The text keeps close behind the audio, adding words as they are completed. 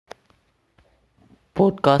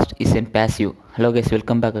Podcast isn't passive. Hello guys,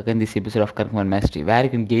 welcome back again this episode of Karma Mastery, where you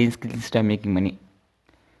can gain skills instead of making money.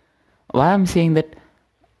 Why I'm saying that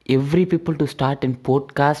every people to start in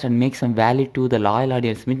podcast and make some value to the loyal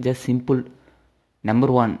audience means just simple.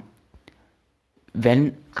 Number one,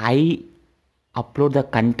 when I upload the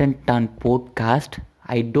content on podcast,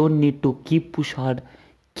 I don't need to keep push hard,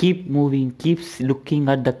 keep moving, keep looking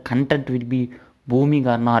at the content will be booming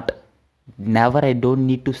or not. Never I don't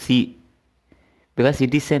need to see because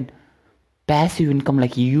it is an passive income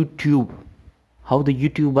like YouTube. How the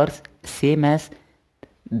YouTubers same as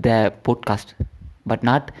the podcast, but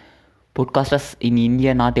not podcasters in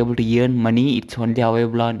India not able to earn money. It's only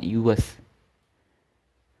available on US.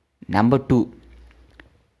 Number two,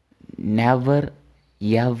 never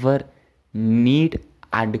ever need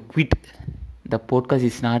and quit. The podcast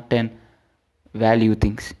is not an value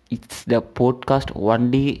things. It's the podcast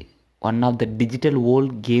only one of the digital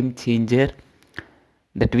world game changer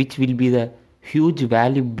that which will be the huge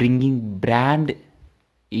value bringing brand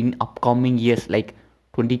in upcoming years like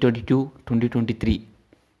 2022 2023.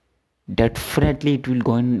 Definitely it will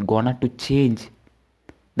gonna to change.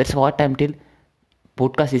 That's what I'm telling.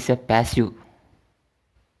 Podcast is a passive.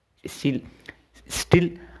 Still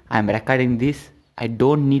I'm recording this. I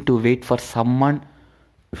don't need to wait for someone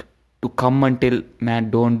to come and tell, man,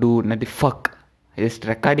 don't do nothing. Fuck. I just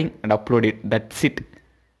recording and upload it. That's it.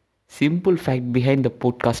 Simple fact behind the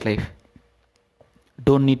podcast life.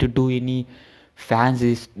 Don't need to do any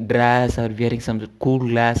fancy dress or wearing some cool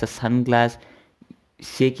glass or sunglass,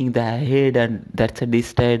 shaking the head and that's a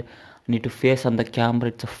distracted. Need to face on the camera.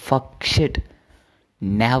 It's a fuck shit.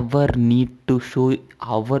 Never need to show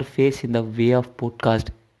our face in the way of podcast.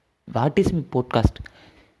 What is my podcast?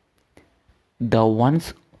 The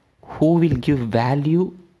ones who will give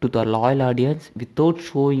value to the loyal audience without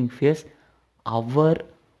showing face. Our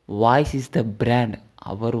voice is the brand.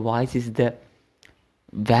 Our voice is the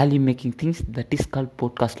value making things. That is called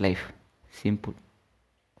podcast life. Simple.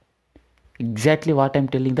 Exactly what I'm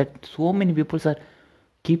telling, that so many people are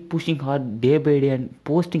keep pushing hard day by day and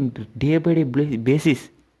posting day by day basis.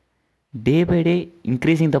 Day by day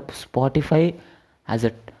increasing the Spotify as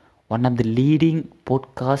a one of the leading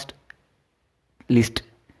podcast list.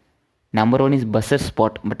 Number one is Buzzer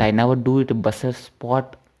Spot, but I never do it Buzzer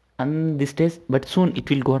Spot on these days. But soon it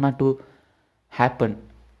will gonna to happen.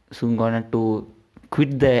 Soon gonna to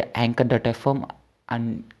quit the Anchor.fm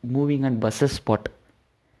and moving on Buzzer Spot.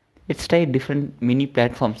 Let's try different mini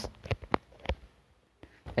platforms.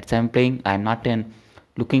 As I'm playing, I'm not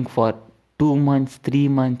looking for 2 months, 3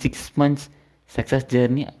 months, 6 months success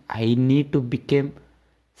journey. I need to become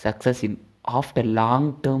success in after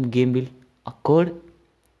long term game will occur,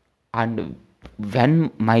 and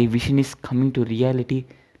when my vision is coming to reality,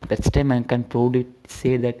 that's time I can proudly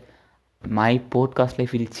say that my podcast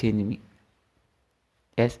life will change me.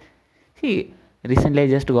 Yes, see, recently I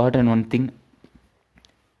just got on one thing.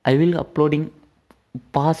 I will uploading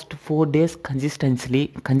past 4 days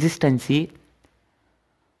consistency.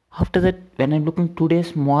 After that, when I'm looking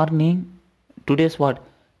today's morning, today's what?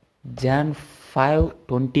 Jan 5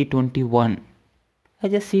 2021. I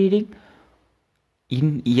just reading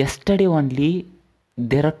in yesterday only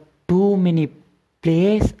there are too many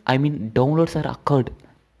plays, downloads are occurred.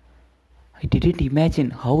 I didn't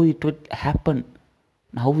imagine how it would happen,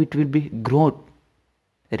 how it will be grown.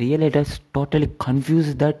 Really, it is totally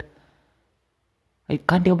confused that I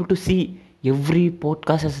can't able to see every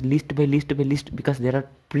podcast as list by list because there are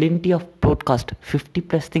plenty of podcast, 50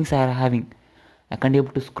 plus things I are having. I can't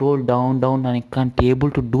able to scroll down and I can't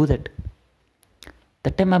able to do that.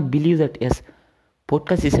 That time I believe that yes,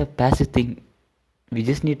 podcast is a passive thing. We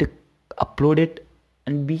just need to upload it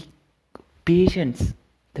and be patient.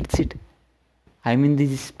 That's it. I'm in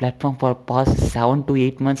this platform for past 7 to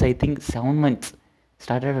 8 months. I think 7 months.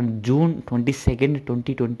 Started on June 22nd,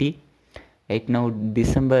 2020. Right now,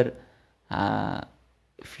 December,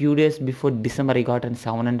 few days before December, I got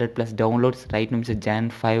 700 plus downloads. Right now, it's Jan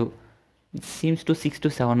 5. It seems to 6 to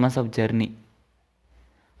 7 months of journey.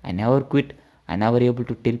 I never quit. I never able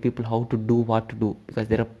to tell people how to do what to do because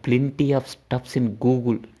there are plenty of stuffs in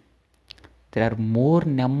Google. There are more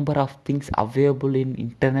number of things available in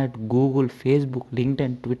internet, Google, Facebook,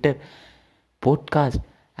 LinkedIn, Twitter, podcast,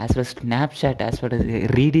 as well as Snapchat, as well as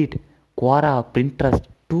Reddit, Quora, Pinterest.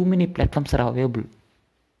 Too many platforms are available.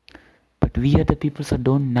 But we are the people who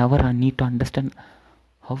don't never need to understand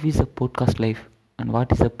how is a podcast life and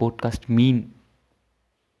what is a podcast mean.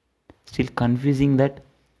 Still confusing that,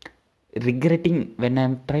 regretting when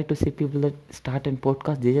I'm trying to say people that start a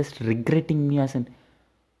podcast, they just regretting me as an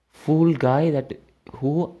fool guy that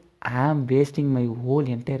who I am wasting my whole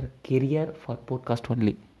entire career for podcast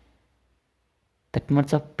only. That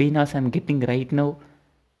much of pain also I'm getting right now.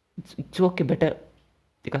 It's okay, better,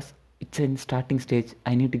 because it's in starting stage.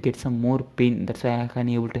 I need to get some more pain. That's why I can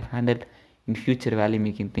able to handle in future value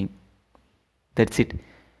making thing. That's it.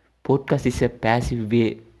 Podcast is a passive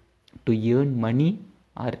way to earn money,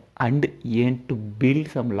 or and earn to build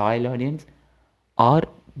some loyal audience, or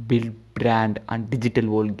build brand and digital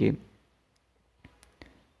world game.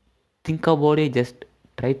 Think about it, just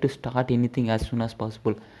try to start anything as soon as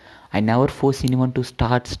possible. I never force anyone to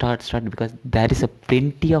start because there is a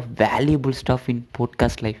plenty of valuable stuff in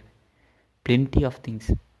podcast life. Plenty of things.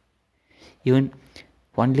 Even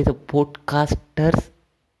only the podcasters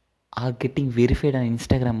are getting verified on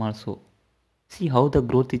Instagram also. See how the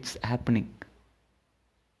growth is happening.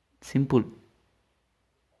 Simple.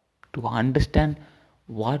 To understand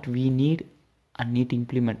what we need and need to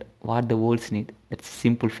implement what the worlds need. That's a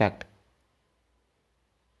simple fact.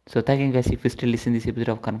 So thank you guys if you still listen this episode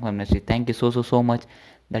of Confirm Ministry. Thank you so much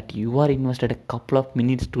that you are invested a couple of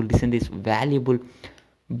minutes to listen this valuable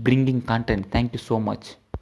bringing content. Thank you so much.